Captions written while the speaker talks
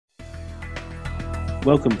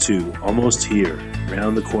Welcome to Almost Here,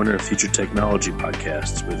 Round the Corner Future Technology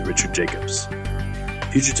podcast with Richard Jacobs.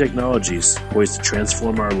 Future technologies poised to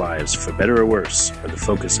transform our lives for better or worse are the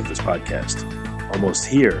focus of this podcast. Almost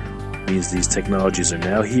here means these technologies are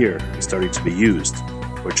now here and starting to be used,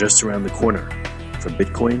 or just around the corner, from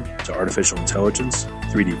Bitcoin to artificial intelligence,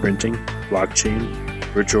 3D printing, blockchain,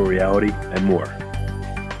 virtual reality, and more.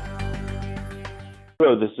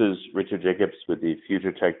 Hello, this is Richard Jacobs with the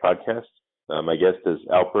Future Tech Podcast. My guest is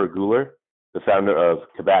Alper Guler, the founder of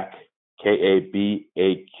Kabaq,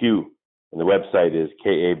 K-A-B-A-Q, and the website is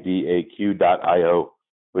kabaq.io.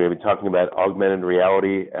 We're going to be talking about augmented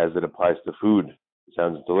reality as it applies to food. It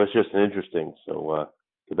sounds delicious and interesting. So,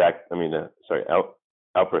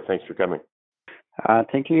 Alper, thanks for coming.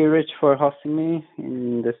 Thank you, Rich, for hosting me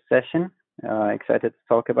in this session. Excited to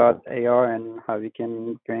talk about AR and how we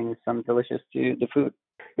can bring some delicious to the food.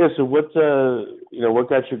 Yeah. So what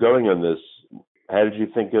got you going on this? How did you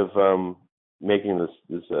think of making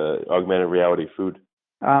this augmented reality food?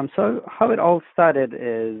 So how it all started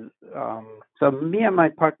is, so me and my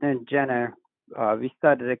partner Jenna, we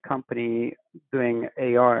started a company doing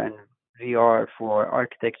AR and VR for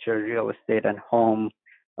architecture, real estate, and home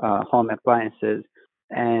appliances.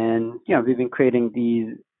 And we've been creating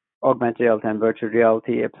these augmented reality and virtual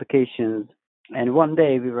reality applications. And one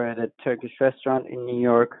day we were at a Turkish restaurant in New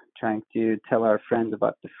York trying to tell our friends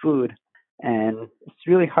about the food. And it's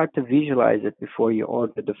really hard to visualize it before you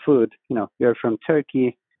order the food. We're from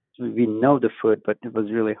Turkey, so we know the food, but it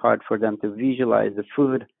was really hard for them to visualize the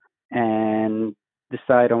food and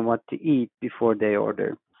decide on what to eat before they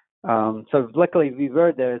order. So luckily we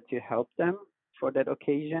were there to help them for that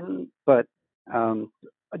occasion, but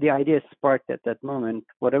the idea sparked at that moment.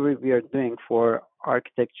 Whatever we are doing for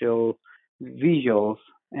architectural visuals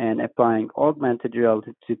and applying augmented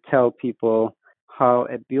reality to tell people how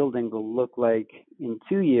a building will look like in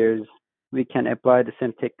 2 years, we can apply the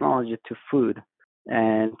same technology to food.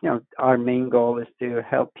 And our main goal is to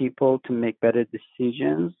help people to make better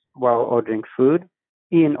decisions while ordering food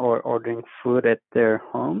in or ordering food at their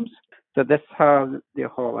homes. So that's how the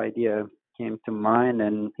whole idea came to mind.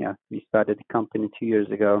 And we started the company 2 years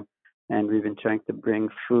ago, and we've been trying to bring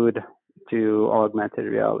food to augmented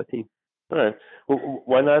reality. All right. Well,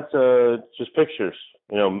 why not just pictures?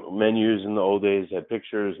 Menus in the old days had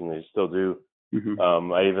pictures, and they still do.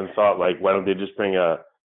 Mm-hmm. I even thought, why don't they just bring an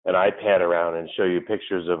iPad around and show you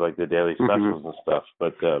pictures of the daily specials and stuff?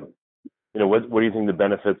 But what do you think the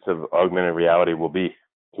benefits of augmented reality will be?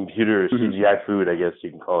 Computer CGI food, I guess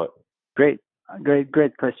you can call it. Great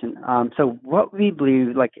question. So what we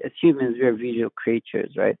believe, as humans, we are visual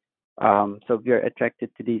creatures, right? So we are attracted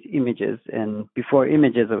to these images, and before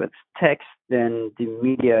images of its text, then the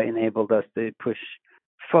media enabled us to push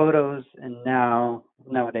photos, and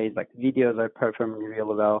nowadays videos are performing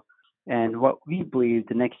really well. And what we believe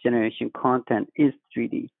the next generation content is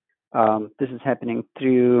 3D. This is happening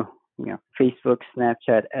through Facebook,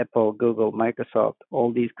 Snapchat, Apple, Google, Microsoft.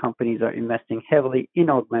 All these companies are investing heavily in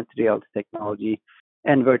augmented reality technology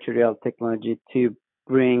and virtual reality technology to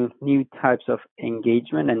bring new types of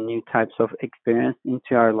engagement and new types of experience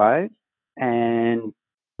into our lives. And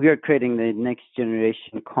we are creating the next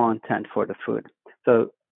generation content for the food.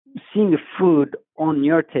 So seeing the food on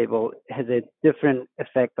your table has a different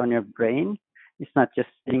effect on your brain. It's not just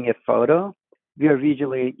seeing a photo. We are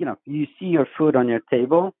visually, you see your food on your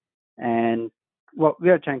table. And what we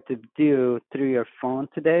are trying to do through your phone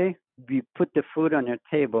today, we put the food on your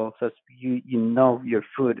table so you know your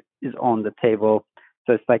food is on the table.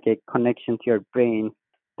 So it's like a connection to your brain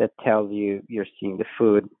that tells you you're seeing the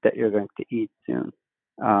food that you're going to eat soon.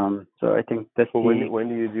 So I think that's when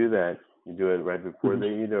do you do that? You do it right before they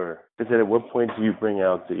eat, or is it at what point do you bring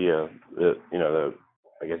out the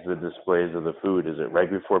displays of the food? Is it right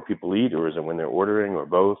before people eat, or is it when they're ordering, or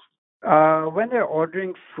both? When they're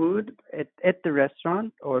ordering food at the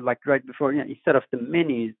restaurant, or right before, instead of the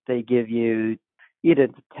menus, they give you either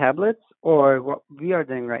the tablets, or what we are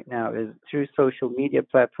doing right now is through social media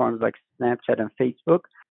platforms like Snapchat and Facebook.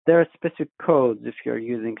 There are specific codes if you're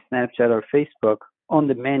using Snapchat or Facebook on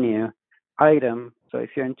the menu item. So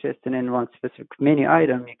if you're interested in one specific menu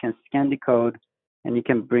item, you can scan the code and you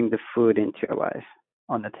can bring the food into your life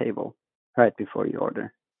on the table right before you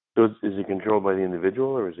order. So is it controlled by the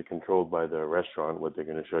individual, or is it controlled by the restaurant, what they're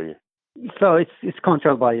going to show you? So it's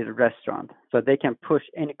controlled by the restaurant. So they can push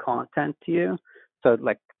any content to you. So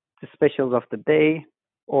the specials of the day,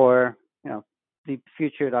 or the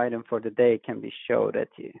featured item for the day can be showed at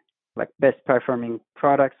you. Best performing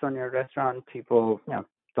products on your restaurant, people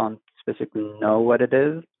don't specifically know what it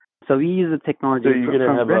is. So we use the technology so you're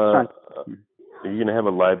from restaurants. Are you going to have a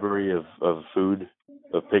library of food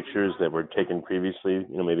of pictures that were taken previously,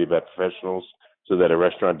 maybe by professionals, so that a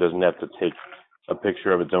restaurant doesn't have to take a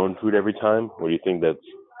picture of its own food every time? Or do you think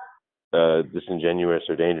that's disingenuous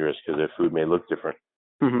or dangerous because their food may look different?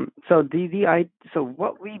 Mm-hmm. So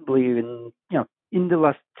what we believe in, in the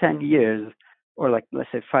last 10 years, or like let's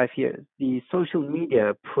say 5 years, the social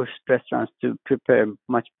media pushed restaurants to prepare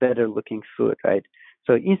much better looking food, right?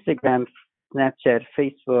 So Instagram, Snapchat,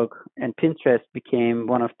 Facebook, and Pinterest became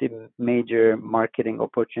one of the major marketing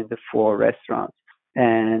opportunities for restaurants.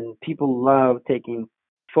 And people love taking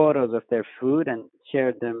photos of their food and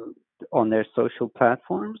share them on their social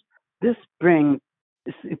platforms. This brings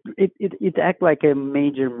it acts like a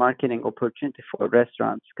major marketing opportunity for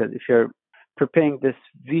restaurants, because if you're preparing this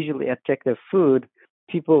visually attractive food,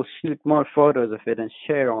 people shoot more photos of it and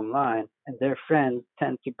share online, and their friends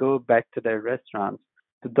tend to go back to those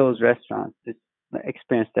restaurants to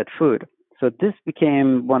experience that food. So this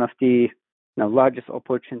became one of the largest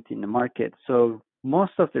opportunity in the market. So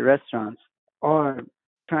most of the restaurants are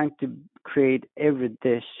trying to create every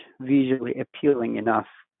dish visually appealing enough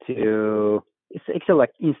to it's actually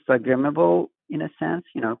like Instagrammable in a sense.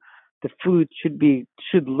 The food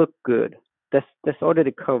should look good. That's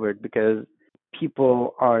already covered because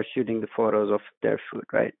people are shooting the photos of their food,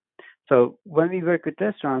 right? So when we work with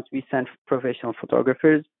restaurants, we send professional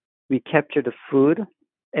photographers. We capture the food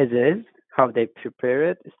as is, how they prepare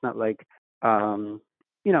it. It's not like, on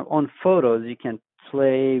photos you can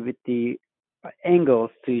play with the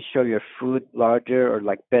angles to show your food larger or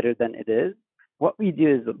like better than it is. What we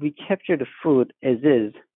do is that we capture the food as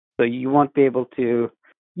is, so you will be able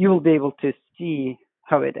to see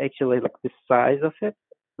how it actually like the size of it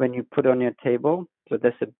when you put it on your table. So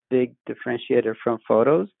that's a big differentiator from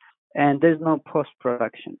photos. And there's no post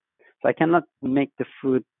production. So I cannot make the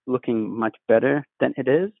food looking much better than it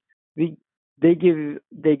is. We they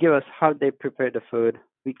give us how they prepare the food.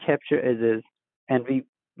 We capture as is, and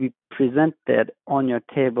we present that on your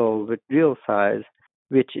table with real size,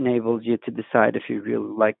 which enables you to decide if you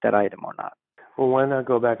really like that item or not. Well, why not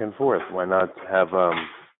go back and forth? Why not have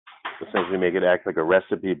essentially make it act like a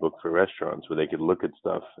recipe book for restaurants where they could look at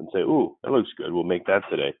stuff and say, "Ooh, that looks good. We'll make that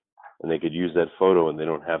today," and they could use that photo, and they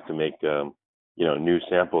don't have to make new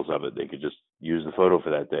samples of it. They could just use the photo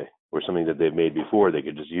for that day, or something that they've made before. They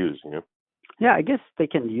could just use. Yeah, I guess they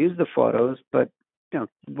can use the photos, but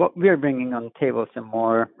what we're bringing on the table is a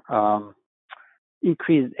more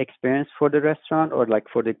increased experience for the restaurant or like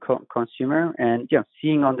for the consumer, and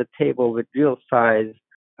seeing on the table with real size.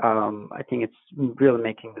 I think it's really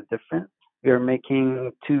making the difference. We're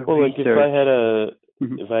making two Well, like research.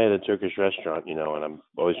 if I had a Turkish restaurant, and I'm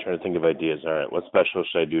always trying to think of ideas. All right, what special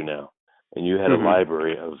should I do now? And you had a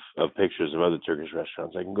library of pictures of other Turkish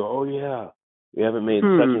restaurants. I can go, oh yeah, we haven't made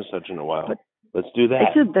such and such in a while. But let's do that.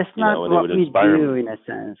 actually, that's not what we do me. in a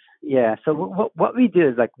sense. Yeah. So what we do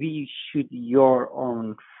is like we shoot your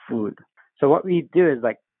own food. So what we do is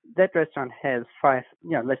like that restaurant has five,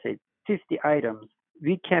 let's say 50 items.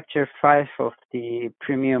 We capture five of the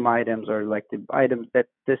premium items or like the items that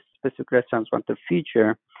this specific restaurants want to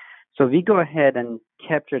feature. So we go ahead and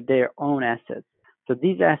capture their own assets. So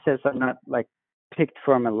these assets are not like picked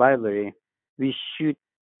from a library. We shoot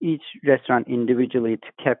each restaurant individually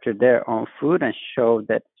to capture their own food and show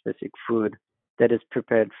that specific food that is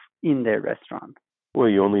prepared in their restaurant. Well,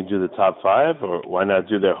 you only do the top five, or why not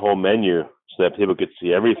do their whole menu so that people could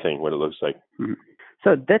see everything, what it looks like? Mm-hmm.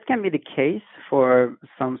 So that can be the case for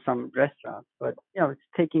some restaurants, but it's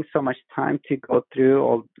taking so much time to go through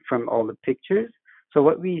all the pictures. So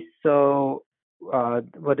what we saw,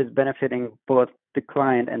 what is benefiting both the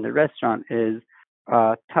client and the restaurant is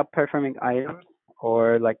top performing items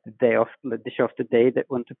or like the dish of the day that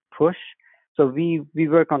want to push. So we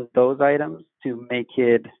work on those items to make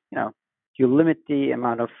it, you limit the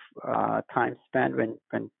amount of time spent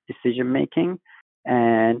when decision making,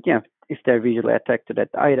 and if they're visually attracted to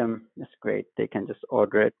that item, it's great. They can just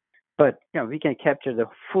order it. But we can capture the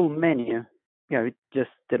full menu. It just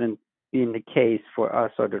didn't been the case for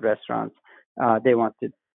us or the restaurants. They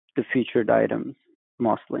wanted the featured items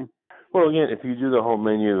mostly. Well, again, if you do the whole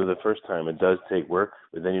menu the first time, it does take work,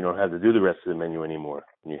 but then you don't have to do the rest of the menu anymore.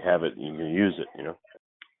 And you have it, and you can use it.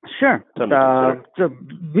 Sure. So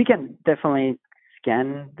we can definitely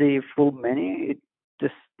scan the full menu. It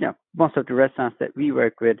just, most of the restaurants that we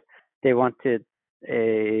work with, they wanted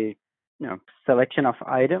a selection of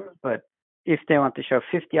items, but if they want to show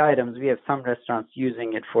 50 items, we have some restaurants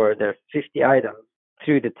using it for their 50 items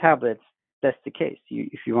through the tablets. That's the case.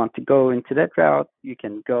 If you want to go into that route, you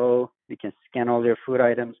can go. You can scan all your food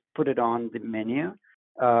items, put it on the menu,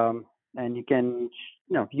 and you can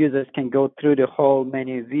users can go through the whole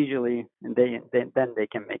menu visually, and then they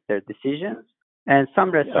can make their decisions. And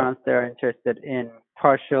some restaurants they're interested in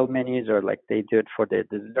partial menus, or like they do it for their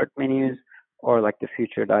dessert menus, or like the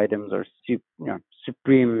featured items or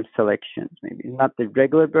supreme selections. Maybe not the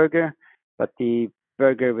regular burger, but the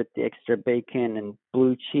burger with the extra bacon and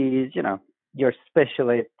blue cheese. Your special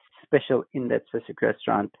in that specific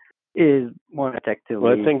restaurant is more effectively.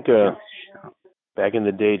 Well, I think back in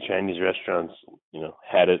the day, Chinese restaurants,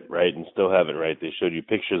 had it right and still have it right. They showed you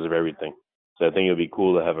pictures of everything. So I think it would be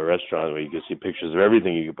cool to have a restaurant where you could see pictures of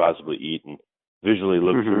everything you could possibly eat and visually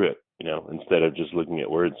look through it, instead of just looking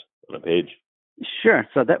at words on a page. Sure.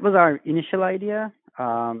 So that was our initial idea.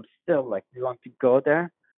 Still, we want to go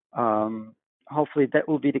there. Hopefully that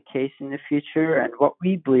will be the case in the future. And what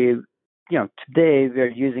we believe, today we are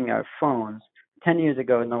using our phones. 10 years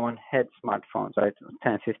ago, no one had smartphones, right?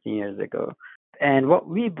 10, 15 years ago. And what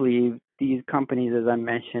we believe, these companies, as I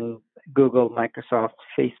mentioned, Google, Microsoft,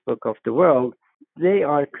 Facebook of the world, they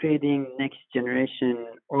are creating next generation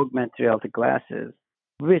augmented reality glasses,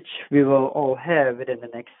 which we will all have within the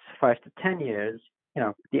next 5 to 10 years.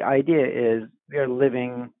 The idea is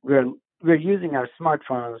we're using our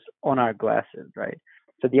smartphones on our glasses, right?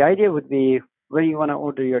 So the idea would be when you want to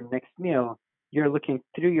order your next meal, you're looking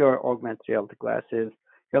through your augmented reality glasses.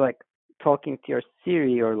 You're like talking to your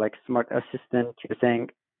Siri or like smart assistant. You're saying,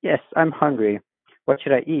 yes, I'm hungry. What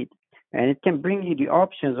should I eat? And it can bring you the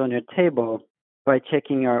options on your table by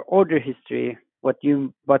checking your order history, what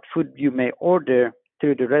food you may order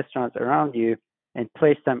through the restaurants around you, and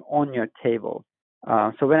place them on your table.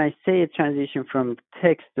 So when I say a transition from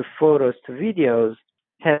text to photos to videos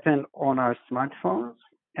happen on our smartphones,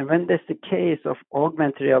 and when that's the case of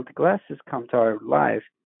augmented reality glasses come to our life,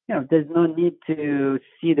 there's no need to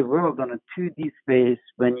see the world on a 2D space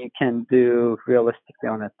when you can do realistically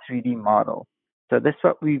on a 3D model. So that's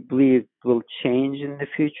what we believe will change in the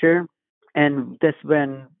future. And that's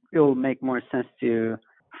when it will make more sense to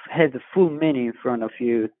have the full menu in front of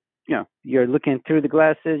you. You're looking through the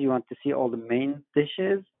glasses, you want to see all the main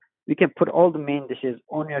dishes. We can put all the main dishes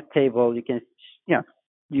on your table.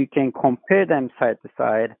 You can compare them side to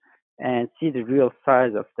side and see the real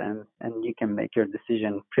size of them, and you can make your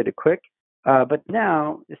decision pretty quick. But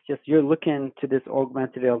now it's just you're looking to this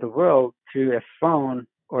augmented reality world through a phone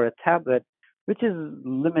or a tablet, which is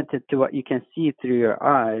limited to what you can see through your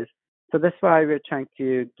eyes. So that's why we're trying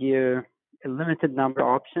to give a limited number of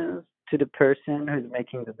options to the person who's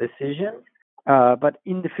making the decision. But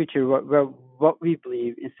in the future, what we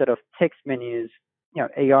believe, instead of text menus,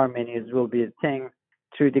 AR menus will be a thing.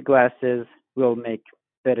 Through the glasses, will make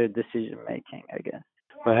better decision making, I guess.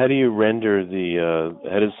 Well, how do you render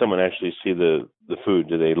how does someone actually see the food?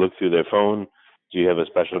 Do they look through their phone? Do you have a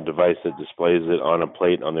special device that displays it on a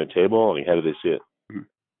plate on their table? I mean, how do they see it?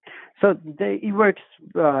 So it works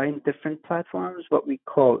in different platforms, what we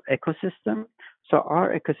call ecosystem. So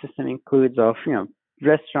our ecosystem includes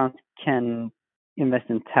restaurants can invest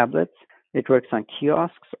in tablets. It works on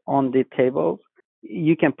kiosks on the tables.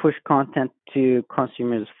 You can push content to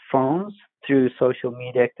consumers' phones through social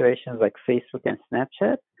media activations like Facebook and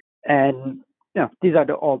Snapchat. And these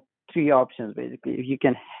are all three options basically.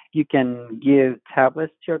 You can give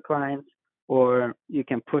tablets to your clients, or you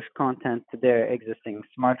can push content to their existing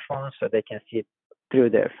smartphones so they can see it through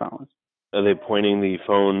their phones. Are they pointing the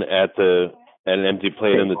phone at an empty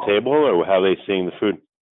plate on the table, or how are they seeing the food?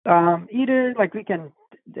 Either we can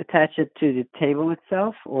attach it to the table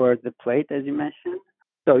itself or the plate, as you mentioned.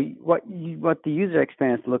 So what the user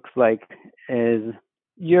experience looks like is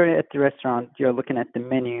you're at the restaurant, you're looking at the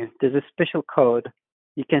menu. There's a special code.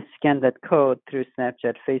 You can scan that code through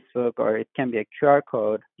Snapchat, Facebook, or it can be a QR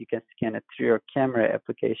code. You can scan it through your camera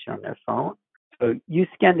application on your phone. So you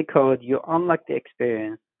scan the code, you unlock the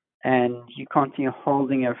experience, and you continue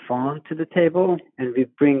holding your phone to the table, and we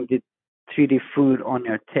bring the 3D food on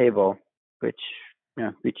your table, which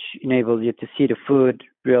enables you to see the food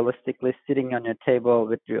realistically sitting on your table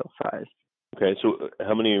with real size. Okay, so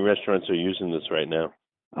how many restaurants are using this right now?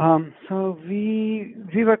 So we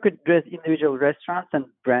work with individual restaurants and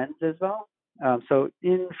brands as well.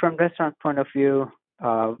 From restaurant point of view,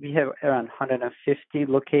 we have around 150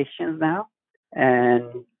 locations now,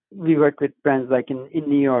 and we work with brands like in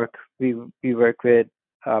New York. We work with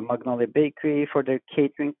Magnolia Bakery for their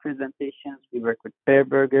catering presentations. We work with Bear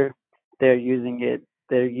Burger. They're using it.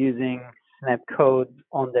 They're using Snap codes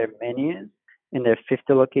on their menus in their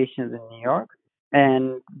 50 locations in New York.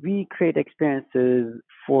 And we create experiences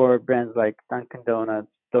for brands like Dunkin' Donuts,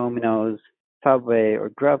 Domino's, Subway, or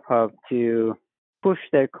Grubhub to push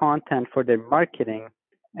their content for their marketing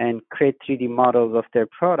and create 3D models of their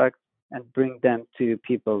products and bring them to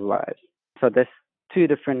people's lives. So there's two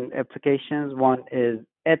different applications. One is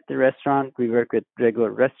at the restaurant, we work with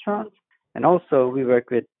regular restaurants, and also we work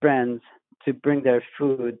with brands to bring their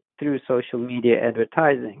food through social media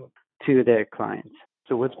advertising to their clients.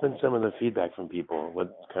 So what's been some of the feedback from people?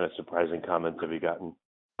 What kind of surprising comments have you gotten?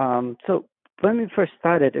 So when we first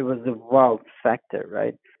started, it was the wow factor,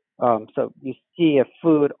 right? So you see a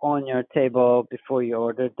food on your table before you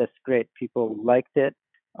ordered. That's great. People liked it.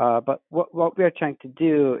 But what we are trying to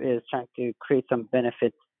do is trying to create some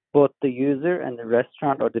benefits, both the user and the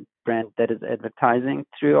restaurant or the brand that is advertising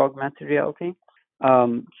through augmented reality.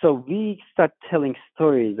 So we start telling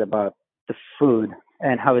stories about the food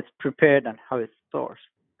and how it's prepared and how it's sourced.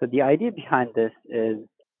 So the idea behind this is,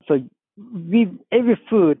 so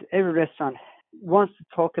every restaurant wants to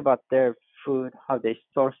talk about their food, how they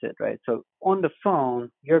source it, right? So on the phone,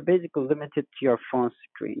 you're basically limited to your phone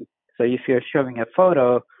screen. So if you're showing a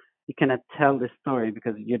photo, you cannot tell the story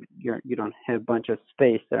because you don't have a bunch of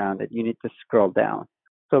space around it. You need to scroll down.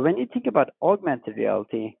 So when you think about augmented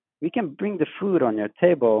reality, we can bring the food on your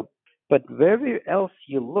table, but wherever else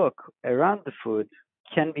you look around the food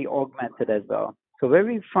can be augmented as well. So where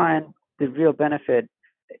we find the real benefit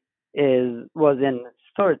was in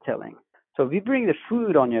storytelling. So we bring the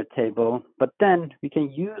food on your table, but then we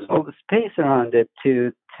can use all the space around it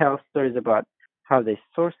to tell stories about how they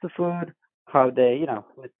source the food, how they,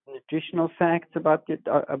 nutritional facts about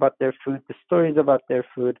their food, the stories about their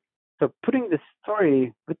food. So putting the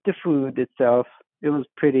story with the food itself, it was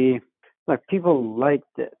pretty, like, people liked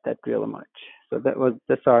that really much. So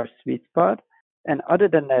that's our sweet spot. And other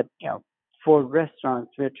than that, for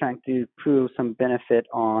restaurants, we're trying to prove some benefit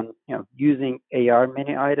on, using AR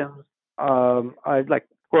menu items. I'd like.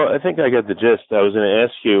 Well, I think I got the gist. I was going to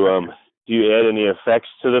ask you, do you add any effects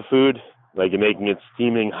to the food, like making it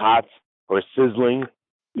steaming hot or sizzling?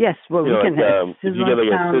 Yes, well, we can have if you get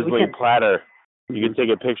like a sizzling platter, Mm-hmm. you can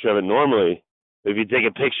take a picture of it normally. If you take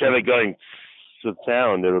a picture of it going with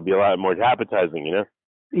sound, it'll be a lot more appetizing,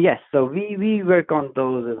 Yes, so we work on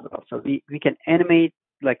those as well. So we can animate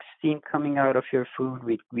like steam coming out of your food.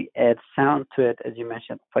 We add sound to it, as you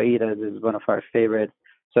mentioned. Fajitas is one of our favorites.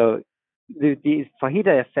 So the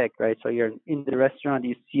fajita effect, right? So you're in the restaurant,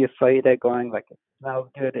 you see a fajita going, like, it smells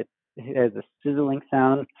good. It has a sizzling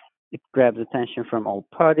sound. It grabs attention from all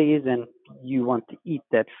parties, and you want to eat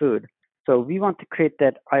that food. So we want to create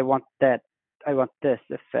that I want this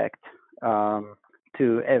effect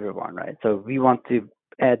to everyone, right? So we want to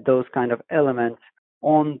add those kind of elements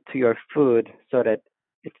onto your food so that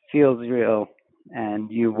it feels real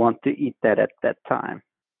and you want to eat that at that time.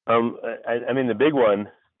 I mean, the big one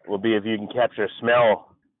will be if you can capture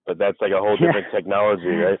smell, but that's like a whole different technology,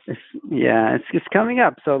 right? Yeah, it's coming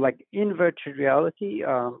up. So like in virtual reality,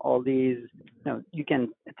 all these, you can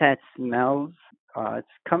attach smells. It's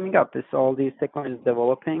coming up. It's all these technologies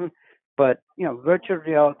developing. But, virtual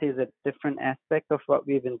reality is a different aspect of what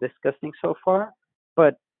we've been discussing so far.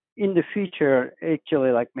 But in the future,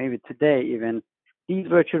 actually, like maybe today even, these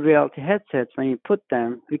virtual reality headsets, when you put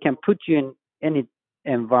them, we can put you in any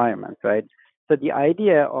environment, right? So the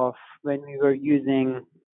idea of when we were using,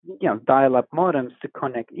 dial-up modems to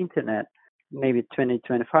connect internet, maybe 20,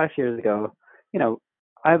 25 years ago,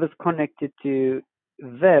 I was connected to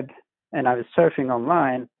web and I was surfing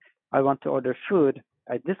online. I want to order food.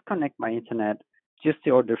 I disconnect my internet just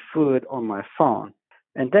to order food on my phone.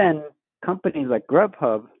 And then companies like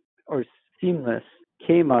Grubhub or Seamless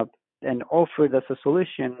came up and offered us a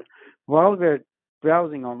solution. While we're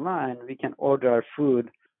browsing online, we can order our food,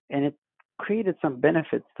 and it created some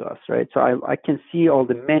benefits to us, right? So I can see all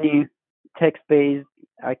the menu, text-based.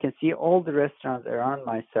 I can see all the restaurants around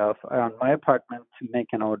my apartment to make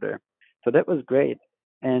an order. So that was great.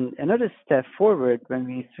 And another step forward, when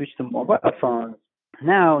we switched to mobile phones,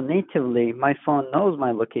 now natively my phone knows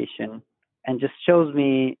my location and just shows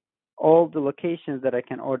me all the locations that I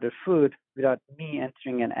can order food without me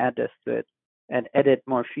entering an address to it, and added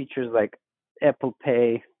more features like Apple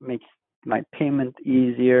Pay makes my payment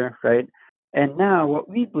easier, right? And now what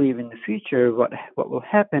we believe in the future, what will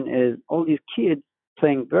happen is all these kids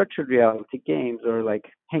playing virtual reality games or like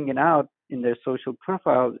hanging out in their social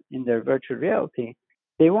profiles in their virtual reality,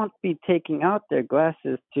 they won't be taking out their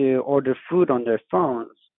glasses to order food on their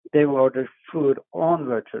phones. They will order food on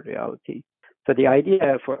virtual reality. So the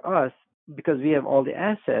idea for us, because we have all the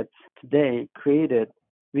assets today created,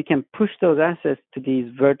 we can push those assets to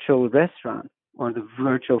these virtual restaurants or the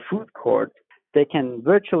virtual food court. They can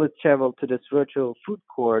virtually travel to this virtual food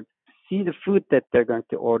court, see the food that they're going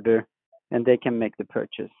to order, and they can make the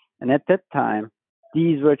purchase. And at that time,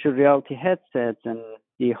 these virtual reality headsets and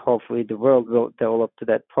eventually, hopefully, the world will develop to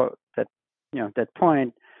that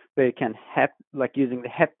point where you can using the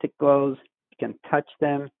haptic gloves, you can touch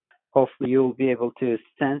them. Hopefully, you'll be able to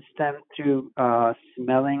sense them through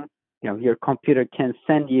smelling. Your computer can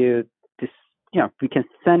send you this. We can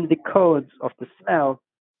send the codes of the smell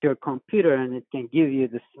to your computer, and it can give you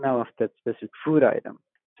the smell of that specific food item.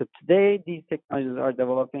 So today, these technologies are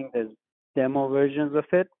developing. There's demo versions of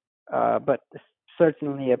it, but it's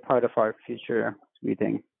certainly a part of our future, we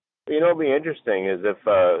think. What'll be interesting is if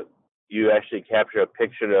you actually capture a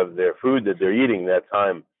picture of their food that they're eating that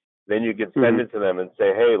time, then you can send it to them and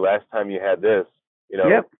say, hey, last time you had this,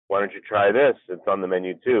 why don't you try this? It's on the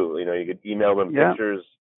menu too. You could email them pictures,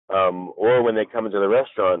 or when they come into the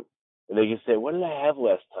restaurant, and they can say, what did I have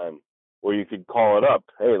last time? Or you could call it up.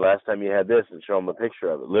 Hey, last time you had this, and show them a picture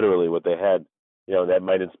of it, literally what they had. That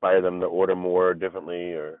might inspire them to order more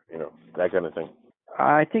differently, or, that kind of thing.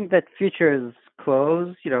 I think that future is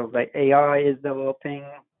close. Like AI is developing.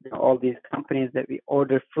 All these companies that we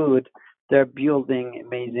order food, they're building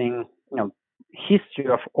amazing, history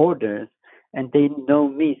of orders, and they know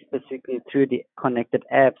me specifically through the connected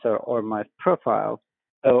apps or my profile.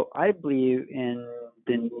 So I believe in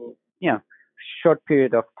the short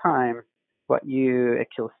period of time, what you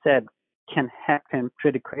actually said can happen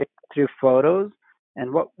pretty quick through photos.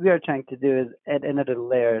 And what we are trying to do is add another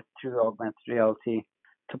layer through augmented reality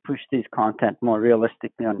to push this content more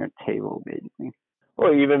realistically on your table, basically.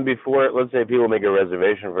 Well, even before, let's say people make a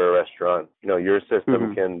reservation for a restaurant, your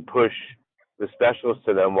system can push the specials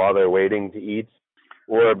to them while they're waiting to eat,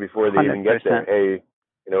 or before they 100%. Even get there. Hey,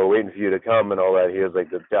 we're waiting for you to come and all that. Here's like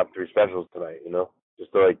the top 3 specials tonight,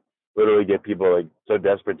 just to literally get people so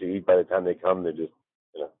desperate to eat by the time they come, they just,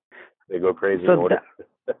 they go crazy and order.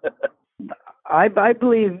 I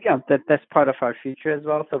believe, that's part of our future as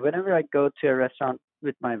well. So whenever I go to a restaurant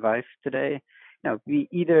with my wife today, we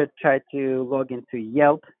either try to log into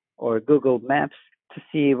Yelp or Google Maps to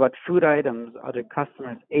see what food items other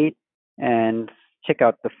customers ate and check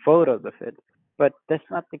out the photos of it. But that's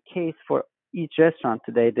not the case for each restaurant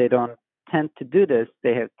today. They don't tend to do this.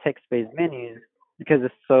 They have text-based menus because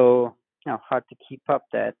it's so hard to keep up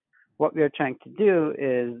that. What we are trying to do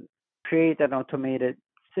is create an automated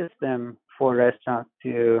system for restaurants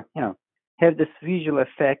to, have this visual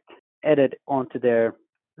effect added onto their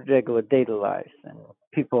regular daily lives, and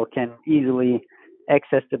people can easily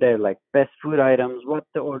access to their best food items, what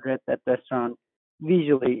to order at that restaurant,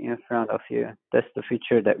 visually in front of you. That's the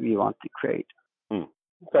feature that we want to create.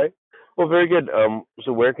 Okay. Well, very good.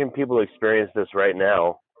 So where can people experience this right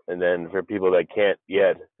now? And then for people that can't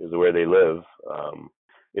yet, because of where they live,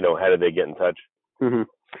 how do they get in touch?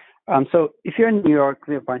 So if you're in New York,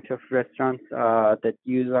 we have a bunch of restaurants that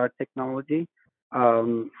use our technology.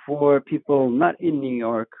 For people not in New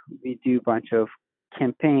York, we do a bunch of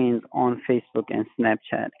campaigns on Facebook and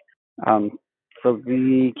Snapchat. So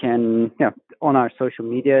we can, on our social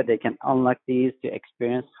media, they can unlock these to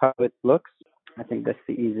experience how it looks. I think that's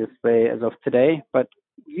the easiest way as of today. But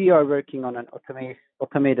we are working on an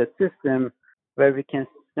automated system where we can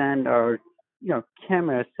send our,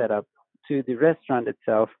 camera setup to the restaurant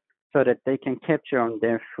itself so that they can capture on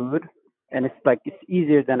their food. And it's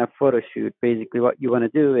easier than a photo shoot. Basically, what you want to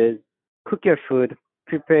do is cook your food,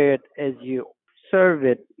 prepare it as you serve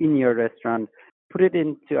it in your restaurant, put it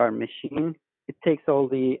into our machine. It takes all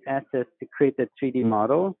the assets to create a 3D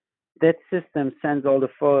model. That system sends all the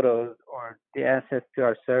photos or the assets to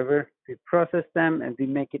our server. We process them, and we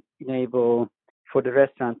make it enable for the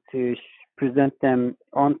restaurant to present them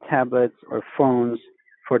on tablets or phones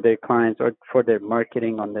for their clients or for their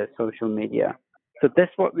marketing on their social media. So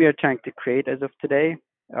that's what we are trying to create as of today.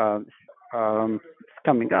 It's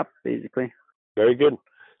coming up, basically. Very good.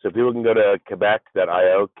 So people can go to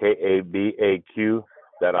kabaq.io, KABAQ.io.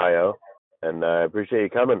 And I appreciate you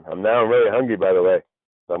coming. I'm really hungry, by the way.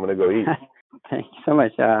 So I'm going to go eat. Thank you so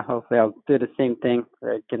much. Hopefully I'll do the same thing.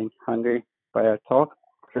 Getting hungry by our talk.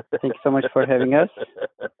 Thank you so much for having us.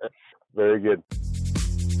 Very good.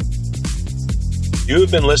 You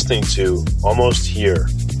have been listening to Almost Here,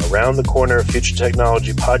 Around the Corner Future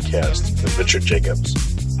Technology podcast with Richard Jacobs.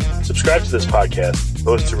 Subscribe to this podcast,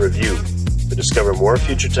 post a review to discover more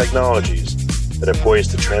future technologies that are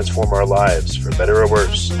poised to transform our lives for better or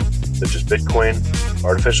worse, such as Bitcoin,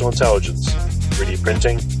 artificial intelligence, 3D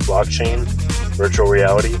printing, blockchain, virtual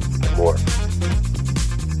reality, and more.